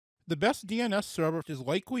The best DNS server is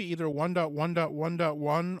likely either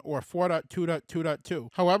 1.1.1.1 or 4.2.2.2.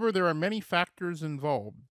 However, there are many factors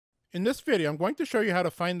involved. In this video, I'm going to show you how to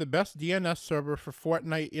find the best DNS server for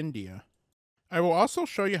Fortnite India. I will also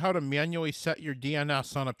show you how to manually set your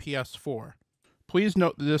DNS on a PS4. Please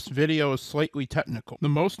note that this video is slightly technical. The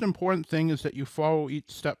most important thing is that you follow each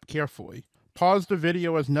step carefully. Pause the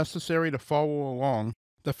video as necessary to follow along.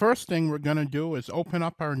 The first thing we're going to do is open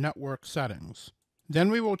up our network settings. Then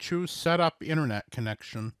we will choose Set up Internet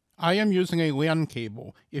Connection. I am using a LAN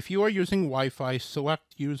cable. If you are using Wi-Fi,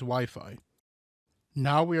 select Use Wi-Fi.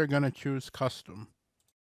 Now we are going to choose Custom.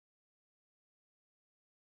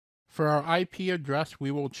 For our IP address,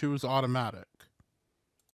 we will choose Automatic.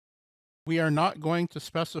 We are not going to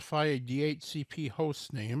specify a DHCP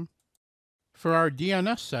host name. For our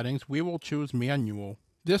DNS settings, we will choose Manual.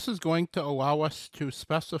 This is going to allow us to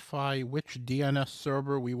specify which DNS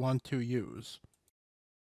server we want to use.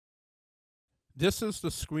 This is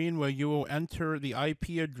the screen where you will enter the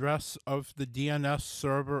IP address of the DNS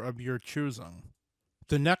server of your choosing.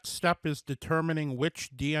 The next step is determining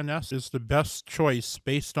which DNS is the best choice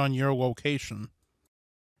based on your location.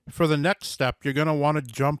 For the next step, you're going to want to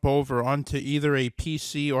jump over onto either a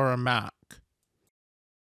PC or a Mac.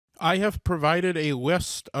 I have provided a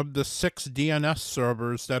list of the 6 DNS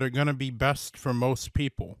servers that are going to be best for most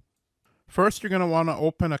people. First, you're going to want to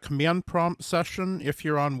open a command prompt session if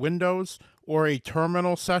you're on Windows, or a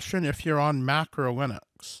terminal session if you're on Mac or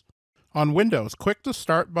Linux. On Windows, click the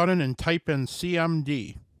Start button and type in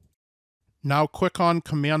CMD. Now click on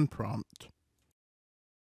Command Prompt.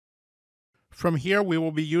 From here, we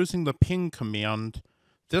will be using the ping command.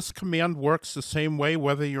 This command works the same way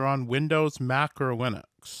whether you're on Windows, Mac, or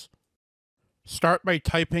Linux. Start by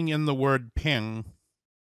typing in the word ping.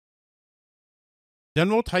 Then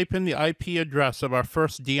we'll type in the IP address of our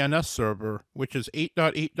first DNS server, which is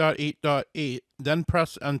 8.8.8.8, then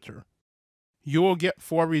press Enter. You will get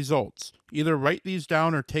 4 results. Either write these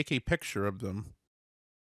down or take a picture of them.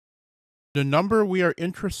 The number we are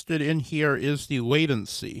interested in here is the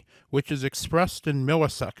latency, which is expressed in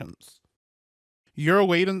milliseconds. Your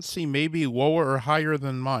latency may be lower or higher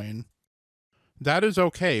than mine. That is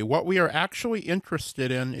okay. What we are actually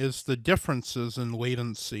interested in is the differences in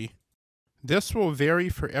latency. This will vary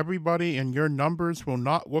for everybody, and your numbers will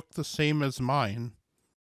not look the same as mine.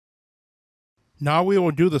 Now we will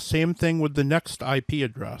do the same thing with the next IP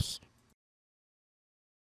address.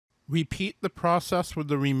 Repeat the process with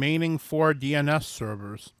the remaining 4 DNS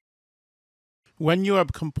servers. When you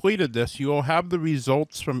have completed this, you will have the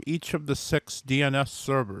results from each of the 6 DNS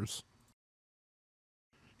servers.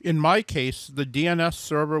 In my case, the DNS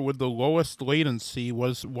server with the lowest latency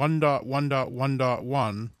was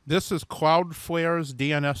 1.1.1.1. This is Cloudflare's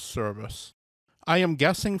DNS service. I am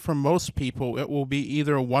guessing for most people it will be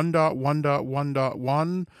either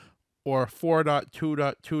 1.1.1.1 or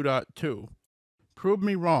 4.2.2.2. Prove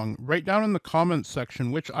me wrong. Write down in the comments section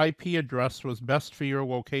which IP address was best for your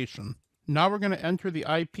location. Now we're going to enter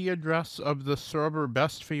the IP address of the server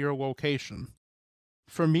best for your location.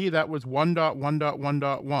 For me, that was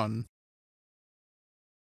 1.1.1.1.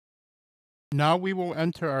 Now we will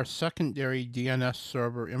enter our secondary DNS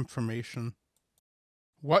server information.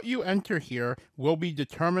 What you enter here will be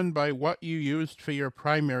determined by what you used for your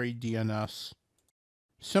primary DNS.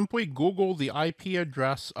 Simply Google the IP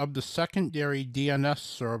address of the secondary DNS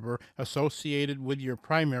server associated with your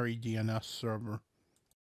primary DNS server.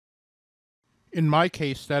 In my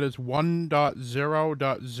case, that is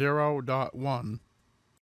 1.0.0.1.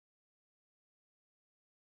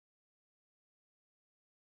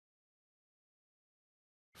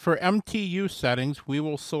 For MTU settings, we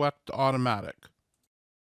will select Automatic.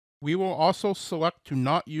 We will also select to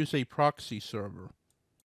not use a proxy server.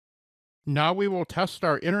 Now we will test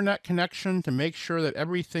our internet connection to make sure that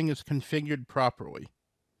everything is configured properly.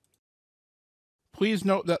 Please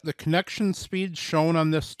note that the connection speeds shown on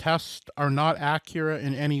this test are not accurate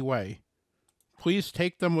in any way. Please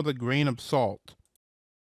take them with a grain of salt.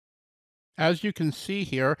 As you can see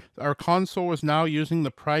here, our console is now using the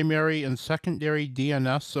primary and secondary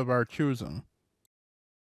DNS of our choosing.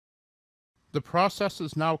 The process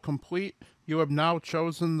is now complete. You have now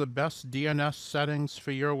chosen the best DNS settings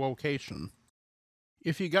for your location.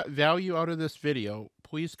 If you got value out of this video,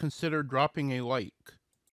 please consider dropping a like.